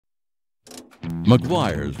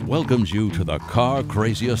Meguiar's welcomes you to the car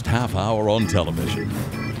craziest half hour on television.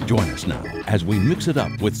 Join us now as we mix it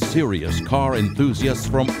up with serious car enthusiasts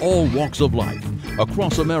from all walks of life,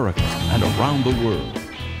 across America and around the world,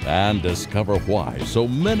 and discover why so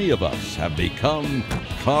many of us have become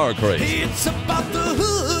car crazy. It's about the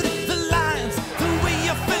hood, the lines, the way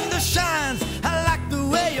your fender shines. I like the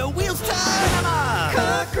way your wheels turn. I'm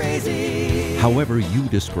car crazy. However you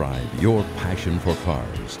describe your passion for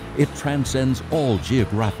cars, it transcends all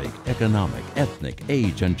geographic, economic, ethnic,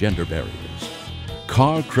 age, and gender barriers.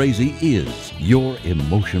 Car Crazy is your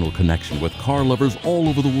emotional connection with car lovers all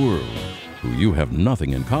over the world, who you have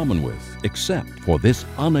nothing in common with except for this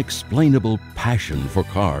unexplainable passion for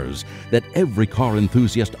cars that every car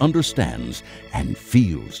enthusiast understands and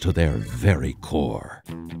feels to their very core.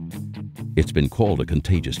 It's been called a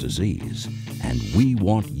contagious disease, and we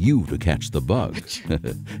want you to catch the bug,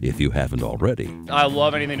 if you haven't already. I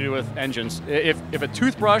love anything to do with engines. If a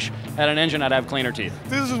toothbrush had an engine, I'd have cleaner teeth.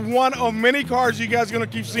 This is one of many cars you guys are going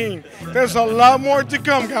to keep seeing. There's a lot more to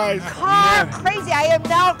come, guys. Car crazy. I am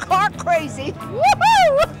now car crazy.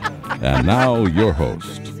 Woohoo! And now, your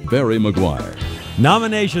host, Barry Meguiar.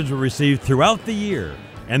 Nominations were received throughout the year,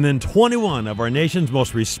 and then 21 of our nation's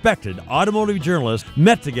most respected automotive journalists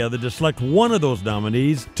met together to select one of those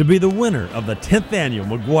nominees to be the winner of the 10th annual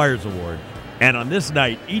Meguiar's Award. And on this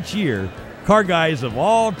night each year, car guys of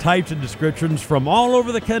all types and descriptions from all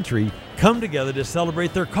over the country come together to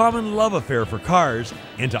celebrate their common love affair for cars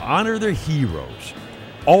and to honor their heroes.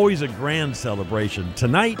 Always a grand celebration.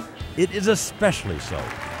 Tonight, it is especially so.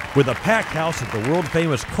 With a packed house at the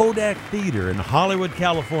world-famous Kodak Theatre in Hollywood,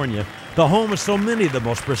 California, the home of so many of the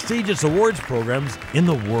most prestigious awards programs in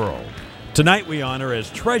the world. Tonight we honor as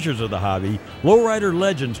treasures of the hobby, lowrider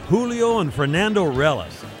legends Julio and Fernando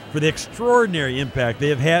Ruelas for the extraordinary impact they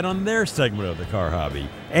have had on their segment of the car hobby,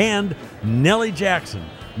 and Nellie Jackson,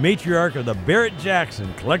 matriarch of the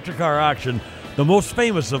Barrett-Jackson Collector Car Auction, the most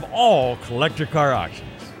famous of all collector car auctions.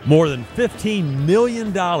 More than $15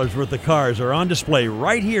 million worth of cars are on display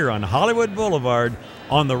right here on Hollywood Boulevard,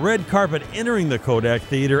 on the red carpet entering the Kodak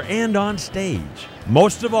Theatre, and on stage.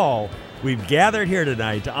 Most of all, we've gathered here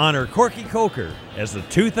tonight to honor Corky Coker as the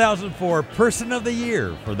 2004 Person of the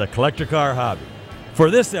Year for the collector car hobby. For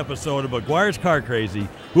this episode of Meguiar's Car Crazy,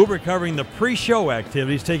 we'll be covering the pre-show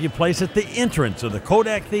activities taking place at the entrance of the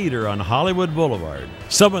Kodak Theatre on Hollywood Boulevard.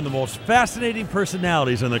 Some of the most fascinating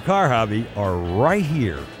personalities in the car hobby are right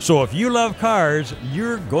here. So if you love cars,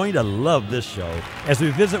 you're going to love this show as we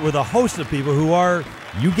visit with a host of people who are,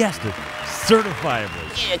 you guessed it,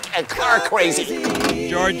 certifiably Car crazy.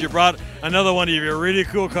 George, you brought another one of your really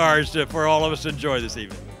cool cars for all of us to enjoy this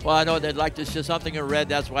evening. Well, I know they'd like to see something in red.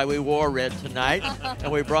 That's why we wore red tonight.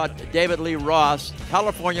 And we brought David Lee Ross,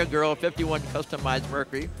 California Girl, 51 Customized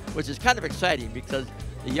Mercury, which is kind of exciting because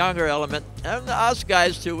the younger element, and us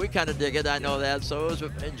guys too, we kind of dig it. I know that. So it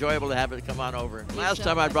was enjoyable to have it come on over. Last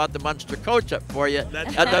time I brought the Munster coach up for you at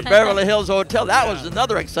the Beverly Hills Hotel. That was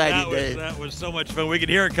another exciting day. That was so much fun. We could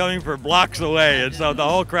hear it coming from blocks away. And so the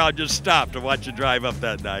whole crowd just stopped to watch you drive up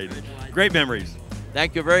that night. Great memories.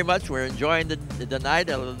 Thank you very much. We're enjoying the night.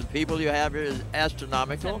 The people you have here is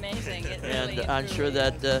astronomical. It's amazing. It and really I'm sure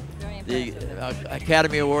that the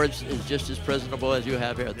Academy Awards is just as presentable as you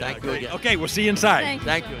have here. Thank you again. Okay, we'll see you inside.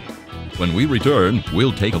 Thank you. When we return,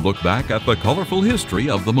 we'll take a look back at the colorful history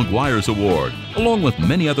of the Meguiar's Award, along with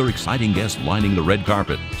many other exciting guests lining the red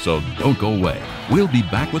carpet. So don't go away. We'll be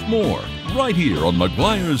back with more right here on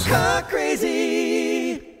Meguiar's Car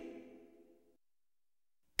crazy.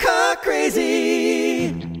 Car crazy.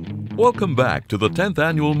 Welcome back to the 10th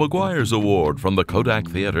Annual Meguiar's Award from the Kodak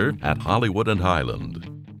Theatre at Hollywood and Highland.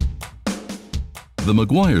 The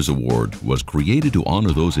Meguiar's Award was created to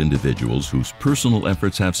honor those individuals whose personal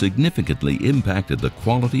efforts have significantly impacted the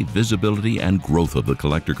quality, visibility, and growth of the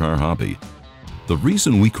collector car hobby. The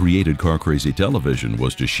reason we created Car Crazy Television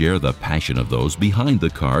was to share the passion of those behind the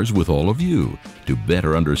cars with all of you, to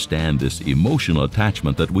better understand this emotional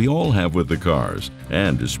attachment that we all have with the cars,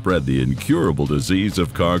 and to spread the incurable disease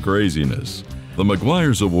of car craziness. The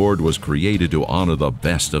Meguiar's Award was created to honor the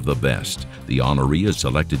best of the best. The honoree is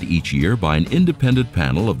selected each year by an independent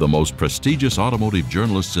panel of the most prestigious automotive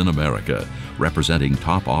journalists in America, representing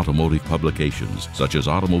top automotive publications such as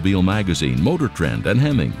Automobile Magazine, Motor Trend, and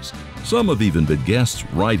Hemmings. Some have even been guests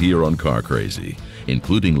right here on Car Crazy,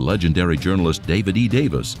 including legendary journalist David E.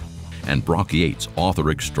 Davis and Brock Yates, author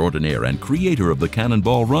extraordinaire and creator of the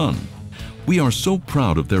Cannonball Run. We are so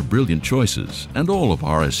proud of their brilliant choices and all of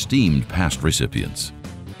our esteemed past recipients.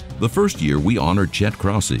 The first year we honored Chet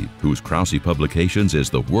Krause, whose Krause Publications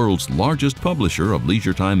is the world's largest publisher of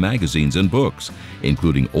leisure time magazines and books,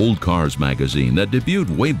 including Old Cars magazine that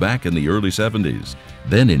debuted way back in the early 70s.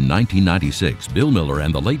 Then in 1996, Bill Miller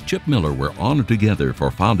and the late Chip Miller were honored together for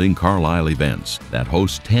founding Carlisle Events that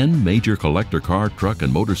hosts 10 major collector car, truck,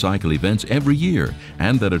 and motorcycle events every year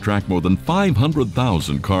and that attract more than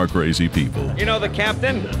 500,000 car-crazy people. You know the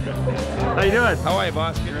captain? How you doing? How are you,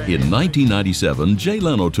 boss? In 1997, Jay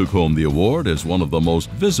Leno took home the award as one of the most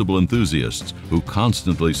visible enthusiasts who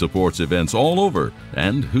constantly supports events all over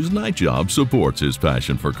and whose night job supports his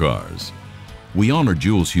passion for cars. We honored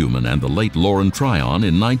Jules Human and the late Lauren Tryon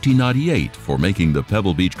in 1998 for making the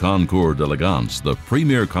Pebble Beach Concours d'Elegance the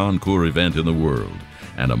premier concours event in the world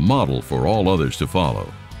and a model for all others to follow.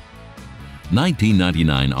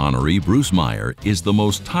 1999 honoree Bruce Meyer is the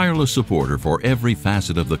most tireless supporter for every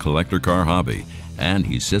facet of the collector car hobby, and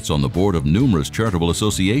he sits on the board of numerous charitable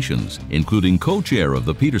associations, including co-chair of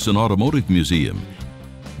the Peterson Automotive Museum.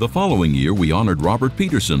 The following year, we honored Robert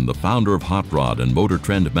Peterson, the founder of Hot Rod and Motor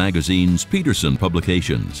Trend magazine's Peterson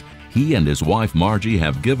Publications. He and his wife Margie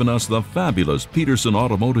have given us the fabulous Peterson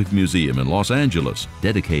Automotive Museum in Los Angeles,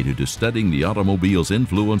 dedicated to studying the automobile's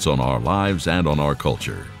influence on our lives and on our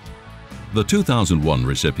culture. The 2001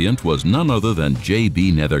 recipient was none other than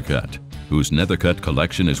J.B. Nethercutt, whose Nethercutt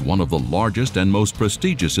collection is one of the largest and most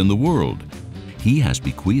prestigious in the world. He has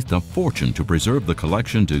bequeathed a fortune to preserve the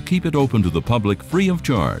collection to keep it open to the public free of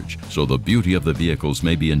charge, so the beauty of the vehicles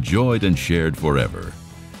may be enjoyed and shared forever.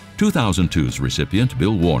 2002's recipient,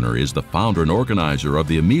 Bill Warner, is the founder and organizer of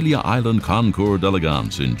the Amelia Island Concours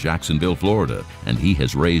d'Elegance in Jacksonville, Florida, and he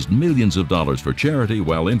has raised millions of dollars for charity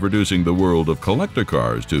while introducing the world of collector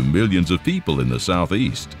cars to millions of people in the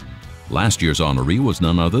Southeast. Last year's honoree was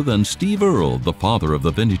none other than Steve Earle, the father of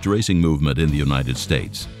the vintage racing movement in the United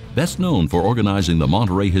States. Best known for organizing the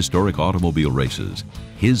Monterey Historic Automobile Races.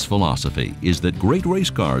 His philosophy is that great race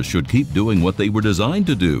cars should keep doing what they were designed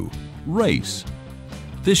to do: race.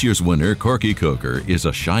 This year's winner, Corky Coker, is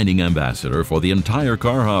a shining ambassador for the entire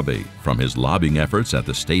car hobby, from his lobbying efforts at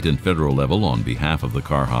the state and federal level on behalf of the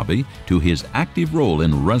car hobby, to his active role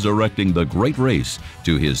in resurrecting the great race,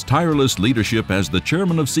 to his tireless leadership as the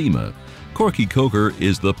chairman of SEMA. Corky Coker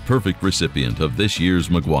is the perfect recipient of this year's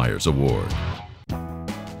Meguiar's Award.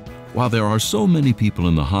 While there are so many people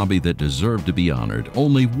in the hobby that deserve to be honored,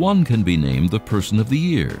 only one can be named the Person of the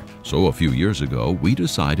Year. So a few years ago, we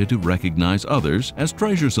decided to recognize others as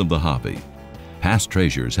treasures of the hobby. Past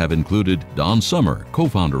treasures have included Don Summer,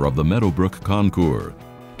 co-founder of the Meadowbrook Concours;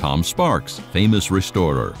 Tom Sparks, famous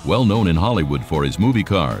restorer, well known in Hollywood for his movie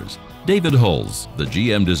cars; David Hulse, the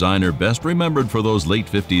GM designer best remembered for those late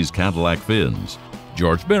 50s Cadillac fins;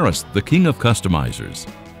 George Barris, the king of customizers;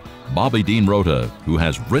 Bobby Dean Rota, who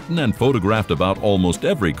has written and photographed about almost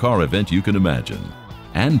every car event you can imagine;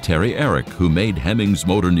 and Terry Eric, who made Hemmings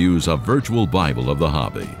Motor News a virtual Bible of the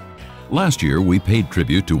hobby. Last year, we paid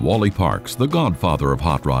tribute to Wally Parks, the godfather of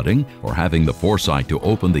hot rodding, for having the foresight to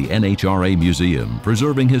open the NHRA Museum,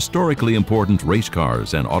 preserving historically important race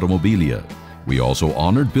cars and automobilia. We also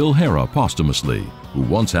honored Bill Harrah posthumously, who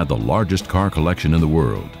once had the largest car collection in the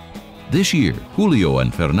world. This year, Julio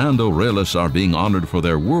and Fernando Ruelas are being honored for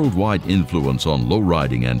their worldwide influence on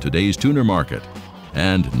lowriding and today's tuner market.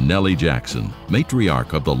 And Nellie Jackson,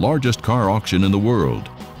 matriarch of the largest car auction in the world,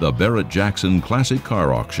 the Barrett-Jackson Classic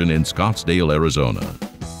Car Auction in Scottsdale, Arizona.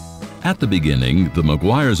 At the beginning, the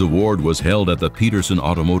Meguiar's Award was held at the Peterson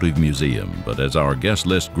Automotive Museum, but as our guest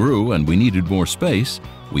list grew and we needed more space,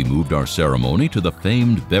 we moved our ceremony to the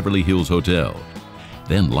famed Beverly Hills Hotel.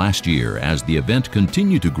 Then last year, as the event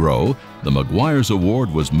continued to grow, the Meguiar's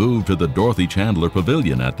Award was moved to the Dorothy Chandler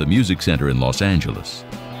Pavilion at the Music Center in Los Angeles.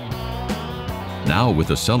 Now, with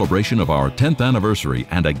the celebration of our 10th anniversary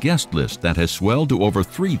and a guest list that has swelled to over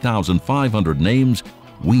 3,500 names,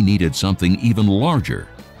 we needed something even larger.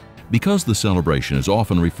 Because the celebration is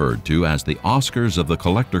often referred to as the Oscars of the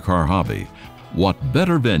collector car hobby, what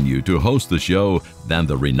better venue to host the show than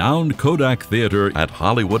the renowned Kodak Theatre at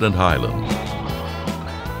Hollywood and Highland?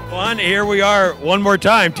 Well, here we are one more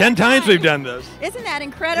time. 10 times we've done this. Isn't that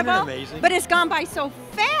incredible? Isn't that amazing? But it's gone by so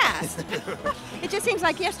fast. It just seems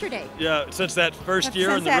like yesterday. Yeah, since that first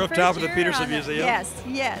year on the rooftop of the Peterson Museum.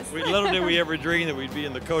 Yes. Little did we ever dream that we'd be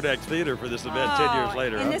in the Kodak Theatre for this event 10 years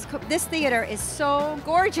later. And this theater is so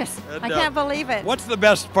gorgeous. I can't believe it. What's the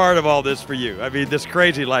best part of all this for you? I mean, this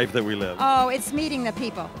crazy life that we live. Oh, it's meeting the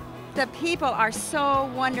people. The people are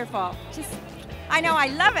so wonderful. I know, I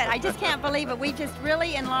love it. I just can't believe it. We just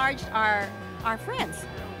really enlarged our friends.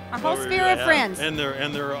 A whole sphere of friends. And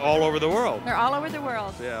they're all over the world. They're all over the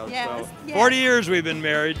world. Yeah. Yes, So yes. 40 years we've been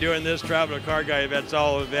married, doing this traveling car guy events.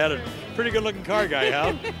 All we've had a pretty good-looking car guy,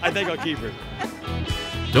 Hal. I think I'll keep her.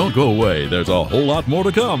 Don't go away. There's a whole lot more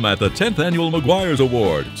to come at the 10th Annual Meguiar's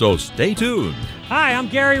Award, so stay tuned. Hi, I'm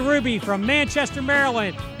Gary Ruby from Manchester,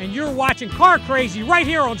 Maryland, and you're watching Car Crazy right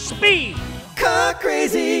here on Speed. Car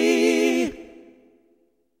Crazy.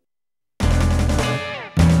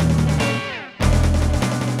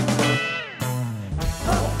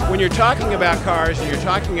 When you're talking about cars and you're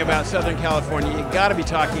talking about Southern California, you got to be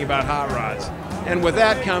talking about hot rods. And with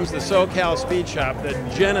that comes the SoCal Speed Shop, the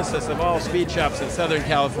genesis of all speed shops in Southern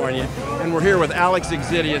California. And we're here with Alex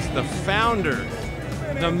Xydias, the founder,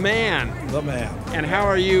 the man. The man. And how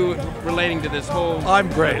are you relating to this whole I'm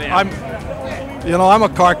great. event? I'm a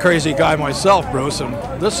car crazy guy myself, Bruce, and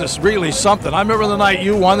this is really something. I remember the night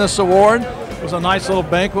you won this award. It was a nice little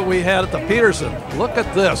banquet we had at the Peterson. Look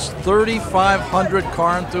at this, 3,500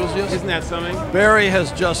 car enthusiasts. Isn't that something? Barry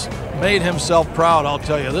has just made himself proud, I'll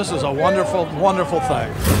tell you. This is a wonderful, wonderful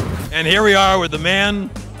thing. And here we are with the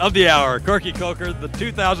man of the hour, Corky Coker, the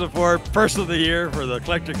 2004 Person of the Year for the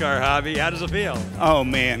collector car hobby. How does it feel? Oh,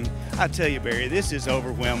 man. I tell you, Barry, this is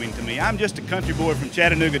overwhelming to me. I'm just a country boy from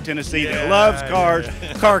Chattanooga, Tennessee that loves cars,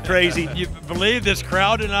 car crazy. You believe this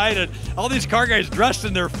crowd tonight and all these car guys dressed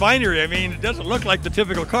in their finery. I mean, it doesn't look like the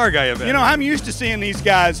typical car guy event. You know, I'm used to seeing these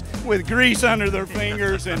guys with grease under their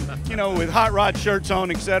fingers and, with hot rod shirts on,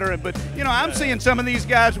 etc. But, I'm seeing some of these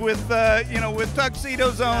guys with, with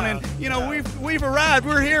tuxedos on and, we've arrived.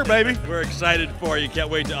 We're here, baby. We're excited for you. Can't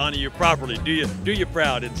wait to honor you properly. Do you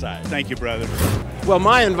proud inside. Thank you, brother. Well,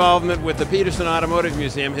 my involvement with the Peterson Automotive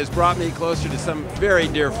Museum has brought me closer to some very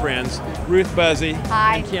dear friends, Ruth Buzzy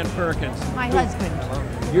and Ken Perkins. My husband.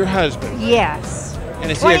 Your husband? Yes.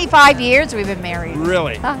 And 25 years we've been married.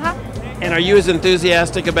 Really? Uh-huh. And are you as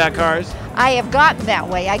enthusiastic about cars? I have gotten that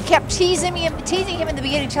way. I kept teasing him in the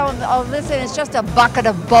beginning, telling him, oh, listen, it's just a bucket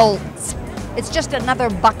of bolts. It's just another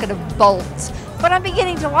bucket of bolts. But I'm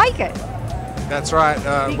beginning to like it. That's right.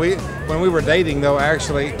 When we were dating, though,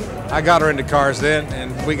 actually, I got her into cars then,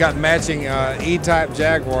 and we got matching E-Type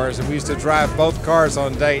Jaguars, and we used to drive both cars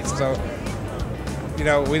on dates. So, we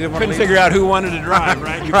didn't want to figure out who wanted to drive,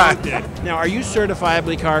 right? You right. both did. Now, are you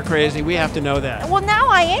certifiably car crazy? We have to know that. Well, now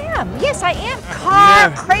I am. Yes, I am car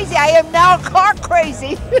crazy. I am now car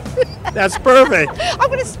crazy. That's perfect. I'm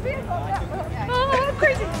going to spin on that. Oh, I'm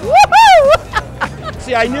crazy. Woohoo!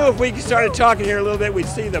 See, I knew if we started talking here a little bit, we'd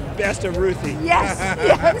see the best of Ruthie. Yes,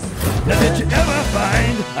 yes. Now did you ever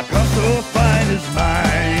find a car so fine as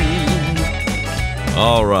mine?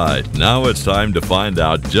 All right, now it's time to find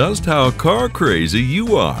out just how car crazy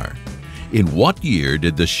you are. In what year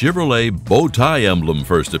did the Chevrolet bow tie emblem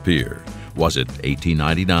first appear? Was it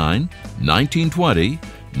 1899, 1920,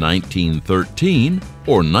 1913,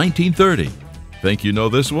 or 1930? Think you know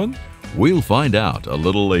this one? We'll find out a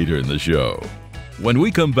little later in the show. When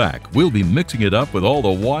we come back, we'll be mixing it up with all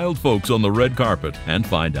the wild folks on the red carpet and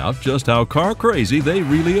find out just how car crazy they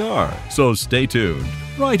really are. So stay tuned,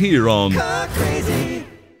 right here on Car Crazy.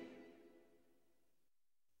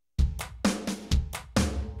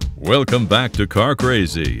 Welcome back to Car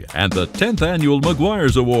Crazy and the 10th Annual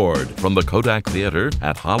Meguiar's Award from the Kodak Theatre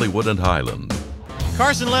at Hollywood and Highland.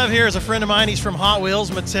 Carson Lev here is a friend of mine. He's from Hot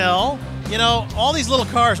Wheels, Mattel. All these little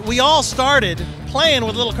cars, we all started playing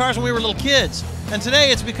with little cars when we were little kids. And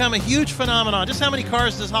today it's become a huge phenomenon. Just how many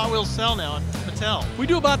cars does Hot Wheels sell now at Mattel? We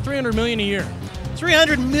do about 300 million a year.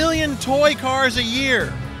 300 million toy cars a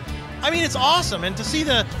year. I mean, it's awesome. And to see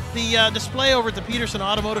the display over at the Peterson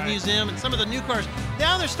Automotive Museum and some of the new cars,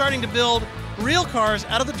 now they're starting to build real cars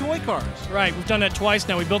out of the toy cars. Right, we've done that twice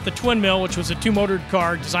now. We built the Twin Mill, which was a two-motored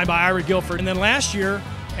car designed by Ira Guilford. And then last year,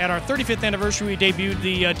 at our 35th anniversary, we debuted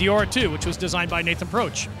the Diora 2, which was designed by Nathan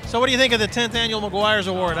Proch. So what do you think of the 10th Annual Meguiar's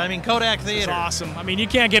Award? I mean, Kodak Theatre. It's awesome. I mean, you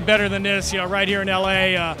can't get better than this. Right here in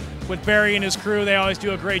LA with Barry and his crew, they always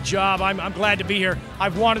do a great job. I'm glad to be here.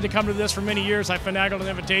 I've wanted to come to this for many years. I finagled an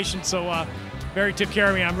invitation, so Barry took care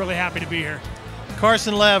of me. I'm really happy to be here.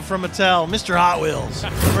 Carson Lev from Mattel, Mr. Hot Wheels.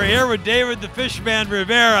 We're here with David the Fishman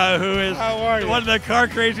Rivera, who is one of the car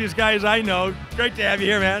craziest guys I know. Great to have you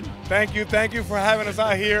here, man. Thank you for having us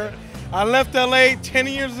out here. I left LA 10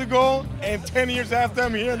 years ago, and 10 years after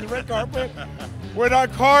I'm here on the red carpet with our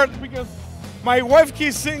car, because my wife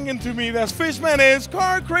keeps singing to me that Fishman is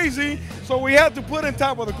car crazy, so we had to put on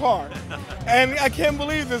top of the car. And I can't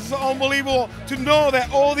believe this. It's unbelievable to know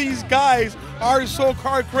that all these guys are so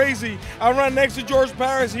car crazy. I run next to George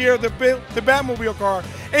Barris here, the Batmobile car,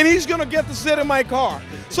 and he's gonna get to sit in my car.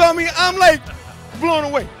 So I mean, I'm like blown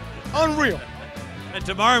away, unreal. And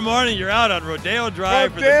tomorrow morning, you're out on Rodeo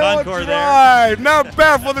Drive for the Rodeo Concours Drive. Not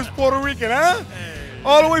bad for this Puerto Rican, huh?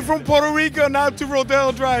 All the way from Puerto Rico now to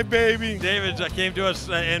Rodeo Drive, baby. David came to us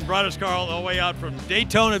and brought his car all the way out from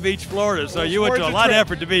Daytona Beach, Florida. So you went to a lot of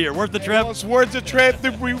effort to be here. Worth the trip? It was worth the trip.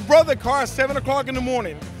 We brought the car at 7 o'clock in the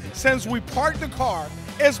morning. Since we parked the car,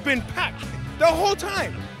 it's been packed the whole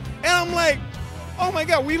time. And I'm like, oh my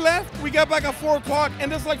God, we left. We got back at 4 o'clock, and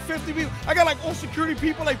there's like 50 people. I got like all security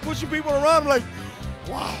people like pushing people around. I'm like,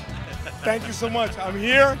 wow. Thank you so much. I'm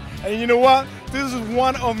here, and you know what? This is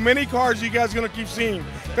one of many cars you guys are gonna keep seeing.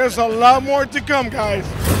 There's a lot more to come, guys.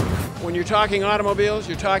 When you're talking automobiles,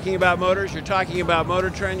 you're talking about motors, you're talking about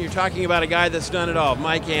Motor Trend, you're talking about a guy that's done it all,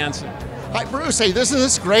 Mike Hansen. Hi, Bruce. Hey, isn't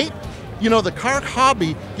this great? You know, the car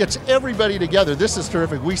hobby gets everybody together. This is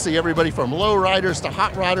terrific. We see everybody from low riders to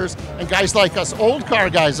hot rodders and guys like us, old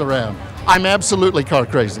car guys around. I'm absolutely car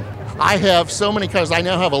crazy. I have so many cars. I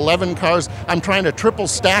now have 11 cars. I'm trying to triple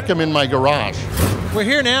stack them in my garage. We're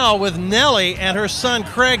here now with Nellie and her son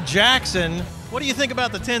Craig Jackson. What do you think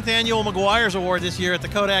about the 10th Annual Meguiar's Award this year at the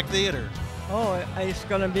Kodak Theatre? Oh, it's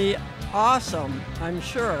going to be awesome, I'm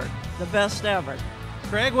sure. The best ever.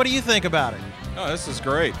 Craig, what do you think about it? Oh, this is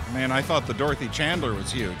great. Man, I thought the Dorothy Chandler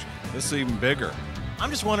was huge. This is even bigger. I'm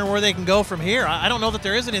just wondering where they can go from here. I don't know that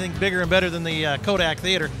there is anything bigger and better than the Kodak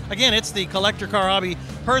Theatre. Again, it's the Collector Car Hobby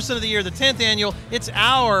Person of the Year, the 10th Annual. It's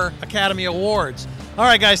our Academy Awards. All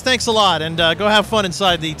right, guys, thanks a lot, and go have fun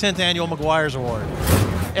inside the 10th Annual Meguiar's Award.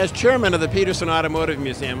 As chairman of the Peterson Automotive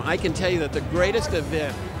Museum, I can tell you that the greatest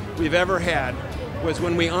event we've ever had was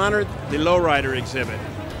when we honored the lowrider exhibit.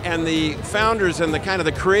 And the founders and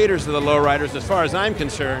the creators of the lowriders, as far as I'm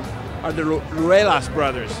concerned, are the Ruelas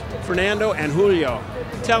brothers, Fernando and Julio.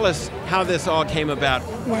 Tell us how this all came about.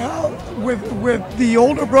 Well, with the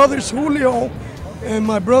older brothers Julio and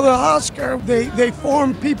my brother Oscar, they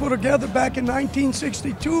formed people together back in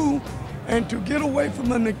 1962, and to get away from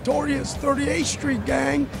the notorious 38th Street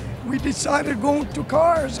gang, we decided to go into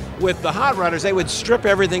cars. With the hot rodders, they would strip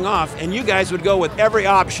everything off, and you guys would go with every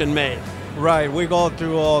option made. Right, we go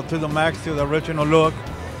to the max, to the original look,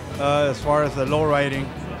 as far as the low riding,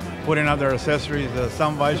 putting on their accessories, the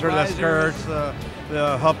sun visor, the skirts, the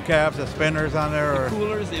hubcaps, the spinners on there. The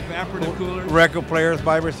coolers, the evaporative coolers. Record players,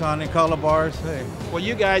 vibrasonic, color bars. Hey. Well,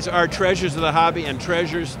 you guys are treasures of the hobby and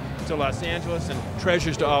treasures to Los Angeles and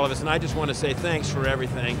treasures to all of us, and I just want to say thanks for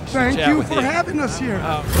everything. Thank you for having us here.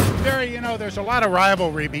 Barry, you know, there's a lot of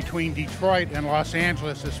rivalry between Detroit and Los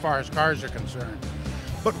Angeles as far as cars are concerned.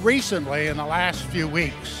 But recently, in the last few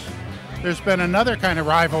weeks, there's been another kind of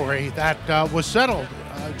rivalry that was settled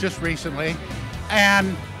just recently,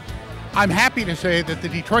 and I'm happy to say that the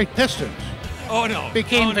Detroit Pistons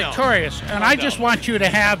became victorious, and I just want you to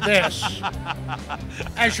have this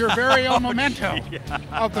as your very own memento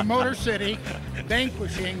of the Motor City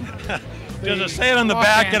vanquishing. Just say it on the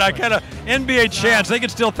back, and I kind of NBA chants. They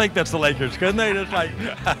could still think that's the Lakers, couldn't they? Just like.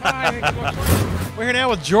 We're here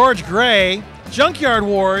now with George Gray, Junkyard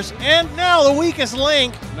Wars, and now the weakest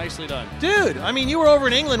link. Nicely done. Dude, I mean, you were over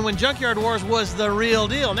in England when Junkyard Wars was the real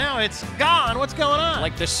deal. Now it's gone. What's going on?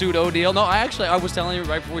 Like the pseudo deal. No, I was telling you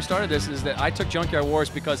right before we started this, is that I took Junkyard Wars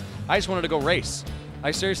because I just wanted to go race.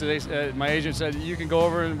 I seriously, my agent said, you can go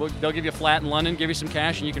over and they'll give you a flat in London, give you some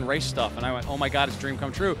cash, and you can race stuff. And I went, oh my God, it's a dream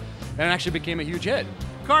come true. And it actually became a huge hit.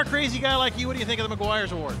 Car crazy guy like you, what do you think of the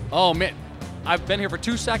Meguiar's Award? Oh, man. I've been here for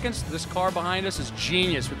 2 seconds. This car behind us is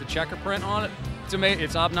genius with the checker print on it. It's amazing.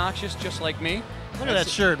 It's obnoxious, just like me. Look at that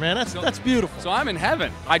shirt, man. That's beautiful. So I'm in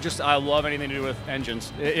heaven. I love anything to do with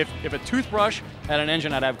engines. If a toothbrush had an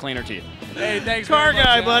engine, I'd have cleaner teeth. Hey, thanks. Car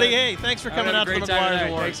guy, much, buddy. Hey, thanks for coming out to the Meguiar's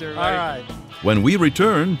Award. Thanks, everybody. All right. When we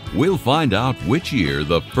return, we'll find out which year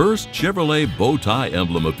the first Chevrolet bow tie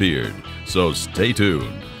emblem appeared. So stay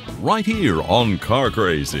tuned, right here on Car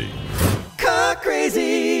Crazy. Car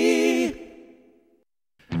Crazy!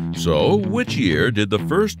 So, which year did the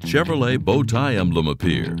first Chevrolet bow tie emblem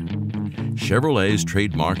appear? Chevrolet's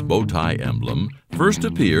trademark bow tie emblem first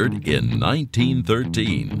appeared in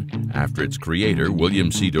 1913, after its creator,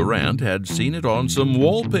 William C. Durant, had seen it on some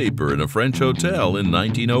wallpaper in a French hotel in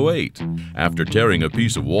 1908. After tearing a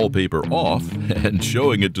piece of wallpaper off and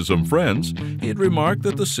showing it to some friends, he remarked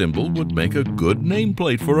that the symbol would make a good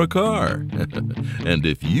nameplate for a car. And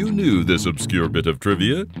if you knew this obscure bit of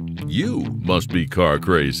trivia, you must be car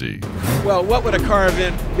crazy. Well, what would a car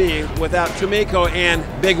event be without Tomiko and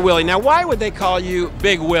Big Willie? Now, why would they call you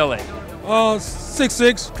Big Willie?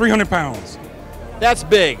 6'6", 300 pounds. That's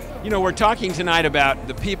big. You know, we're talking tonight about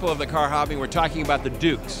the people of the car hobby. We're talking about the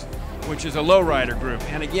Dukes, which is a lowrider group.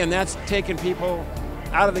 And again, that's taking people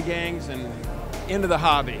out of the gangs and into the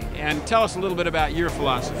hobby, and tell us a little bit about your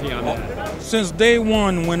philosophy on that. Since day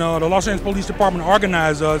one, when the Los Angeles Police Department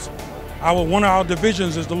organized us, one of our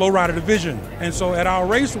divisions is the lowrider division. And so at our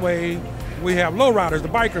raceway, we have lowriders, the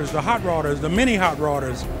bikers, the hot rodders, the mini hot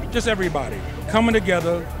rodders, just everybody coming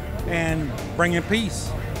together and bringing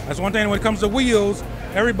peace. That's one thing when it comes to wheels,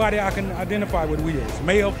 everybody I can identify with wheels,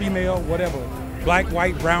 male, female, whatever, black,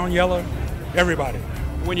 white, brown, yellow, everybody.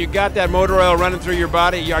 When you got that motor oil running through your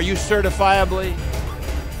body, are you certifiably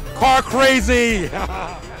car crazy?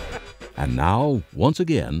 And now, once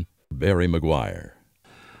again, Barry Meguiar.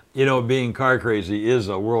 You know, being car crazy is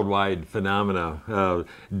a worldwide phenomena.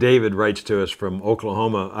 David writes to us from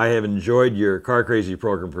Oklahoma, I have enjoyed your Car Crazy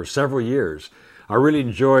program for several years. I really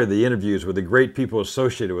enjoy the interviews with the great people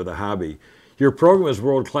associated with the hobby. Your program is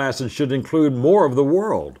world class and should include more of the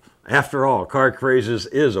world. After all, car crazes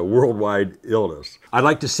is a worldwide illness. I'd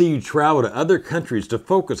like to see you travel to other countries to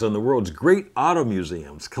focus on the world's great auto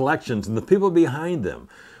museums, collections, and the people behind them.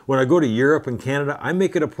 When I go to Europe and Canada, I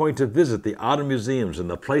make it a point to visit the auto museums and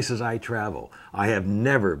the places I travel. I have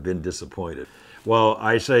never been disappointed. Well,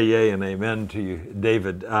 I say yay and amen to you,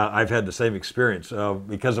 David. I've had the same experience.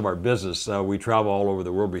 Because of our business, we travel all over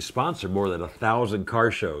the world. We sponsor more than 1,000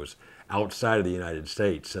 car shows outside of the United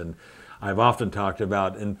States. And I've often talked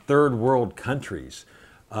about in third world countries,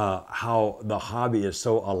 how the hobby is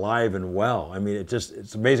so alive and well. I mean,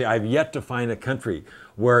 it's amazing. I've yet to find a country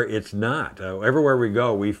where it's not. Everywhere we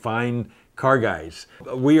go, we find car guys.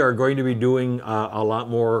 We are going to be doing a lot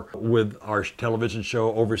more with our television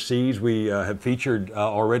show overseas. We have featured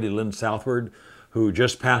already Lynn Southward, who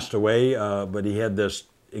just passed away, but he had this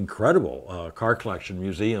incredible car collection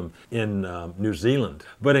museum in New Zealand.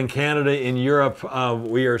 But in Canada, in Europe,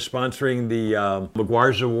 we are sponsoring the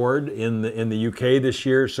Meguiar's Award in the UK this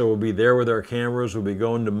year, so we'll be there with our cameras. We'll be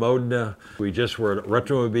going to Modena. We just were at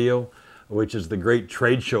Retromobile, which is the great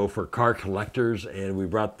trade show for car collectors, and we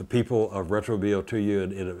brought the people of Retromobile to you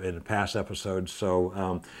in a past episode.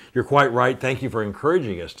 So you're quite right. Thank you for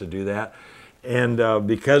encouraging us to do that. And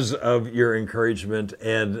because of your encouragement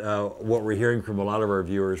and what we're hearing from a lot of our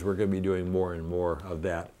viewers, we're going to be doing more and more of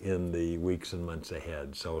that in the weeks and months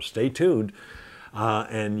ahead. So stay tuned,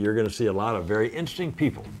 and you're going to see a lot of very interesting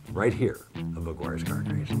people right here on Meguiar's Car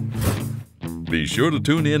Crazy. Be sure to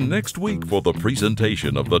tune in next week for the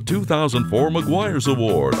presentation of the 2004 Meguiar's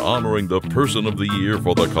Award, honoring the Person of the Year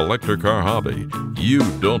for the collector car hobby. You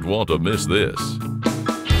don't want to miss this.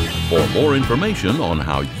 For more information on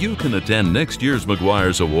how you can attend next year's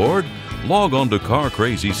Meguiar's Award, log on to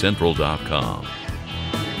CarCrazyCentral.com.